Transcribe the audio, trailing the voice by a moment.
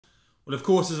Well, of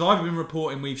course, as I've been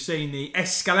reporting, we've seen the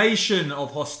escalation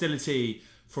of hostility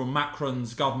from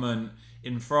Macron's government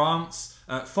in France.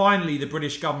 Finally, the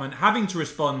British government having to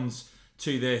respond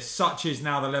to this. Such is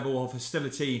now the level of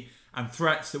hostility and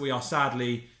threats that we are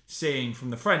sadly seeing from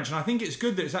the French. And I think it's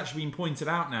good that it's actually been pointed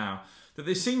out now that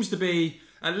this seems to be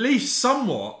at least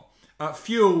somewhat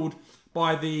fueled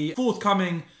by the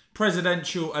forthcoming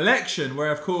presidential election,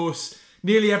 where, of course,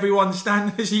 nearly everyone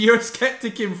standing as a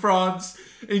Eurosceptic in France,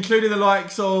 including the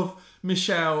likes of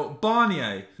Michel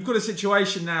Barnier. We've got a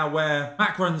situation now where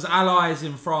Macron's allies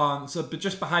in France are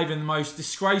just behaving in the most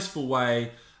disgraceful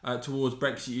way towards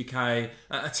Brexit UK,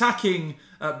 attacking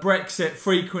Brexit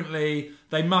frequently.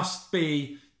 They must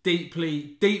be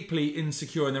deeply, deeply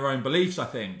insecure in their own beliefs, I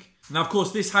think. Now, of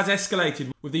course, this has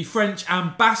escalated with the French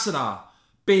ambassador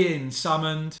being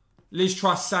summoned. Liz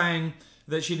Truss saying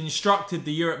that she'd instructed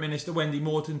the Europe Minister Wendy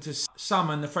Morton to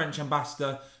summon the French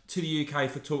ambassador to the UK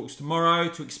for talks tomorrow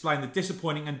to explain the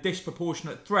disappointing and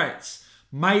disproportionate threats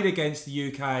made against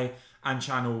the UK and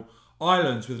Channel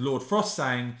Islands, with Lord Frost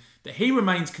saying that he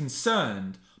remains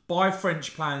concerned by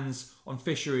French plans on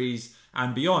fisheries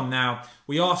and beyond. Now,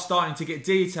 we are starting to get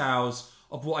details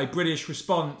of what a British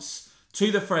response to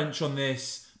the French on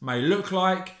this may look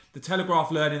like. The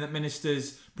Telegraph learning that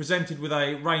ministers presented with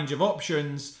a range of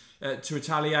options to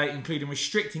retaliate, including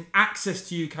restricting access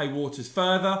to UK waters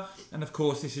further. And of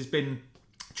course, this has been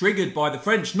triggered by the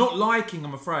French not liking,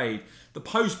 I'm afraid, the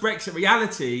post-Brexit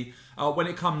reality when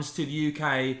it comes to the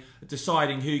UK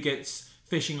deciding who gets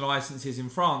fishing licences in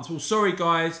France. Well, sorry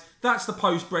guys, that's the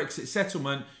post-Brexit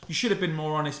settlement. You should have been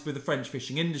more honest with the French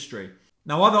fishing industry.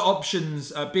 Now, other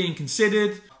options being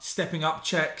considered, stepping up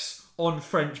checks on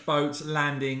French boats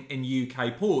landing in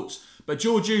UK ports. But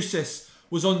George Eustace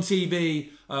was on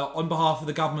TV on behalf of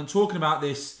the government talking about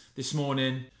this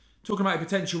morning, talking about a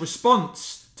potential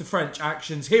response to French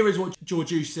actions. Here is what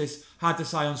George Eustace had to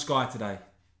say on Sky today.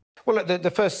 Well, the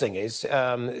first thing is,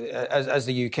 as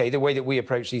the UK, the way that we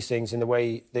approach these things in the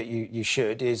way that you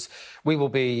should is we will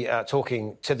be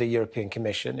talking to the European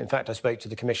Commission. In fact, I spoke to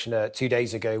the Commissioner 2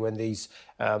 days ago when these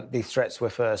threats were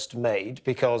first made,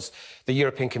 because the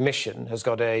European Commission has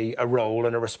got a role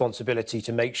and a responsibility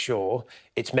to make sure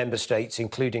its member states,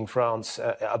 including France,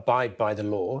 abide by the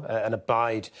law and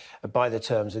abide by the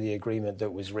terms of the agreement that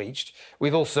was reached.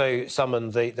 We've also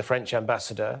summoned the French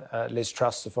ambassador, Liz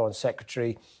Truss, the Foreign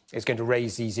Secretary, is going to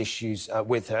raise these issues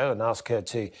with her and ask her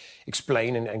to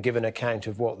explain and give an account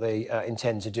of what they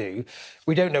intend to do.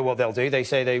 We don't know what they'll do. They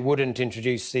say they wouldn't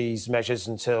introduce these measures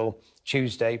until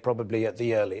Tuesday, probably at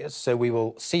the earliest. So we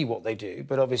will see what they do.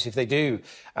 But obviously, if they do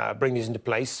bring these into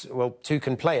place, well, two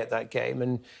can play at that game.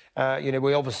 And,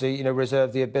 we obviously,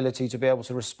 reserve the ability to be able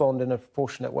to respond in a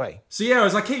proportionate way. So, yeah,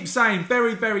 as I keep saying,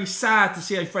 very, very sad to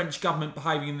see a French government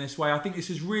behaving in this way. I think this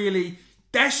is really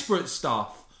desperate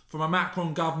stuff from a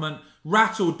Macron government,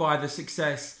 rattled by the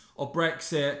success of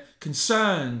Brexit,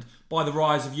 concerned by the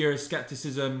rise of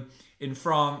Euroscepticism in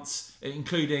France,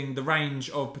 including the range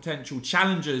of potential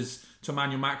challengers to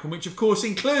Emmanuel Macron, which of course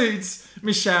includes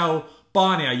Michel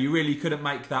Barnier. You really couldn't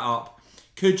make that up,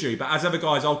 could you? But as ever,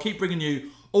 guys, I'll keep bringing you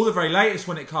all the very latest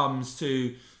when it comes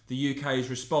to the UK's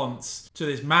response to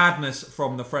this madness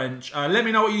from the French. Let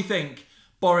me know what you think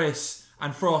Boris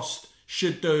and Frost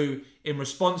should do in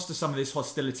response to some of this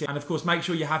hostility. And of course, make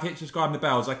sure you have hit subscribe and the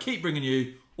bells. I keep bringing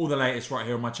you all the latest right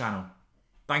here on my channel.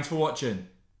 Thanks for watching.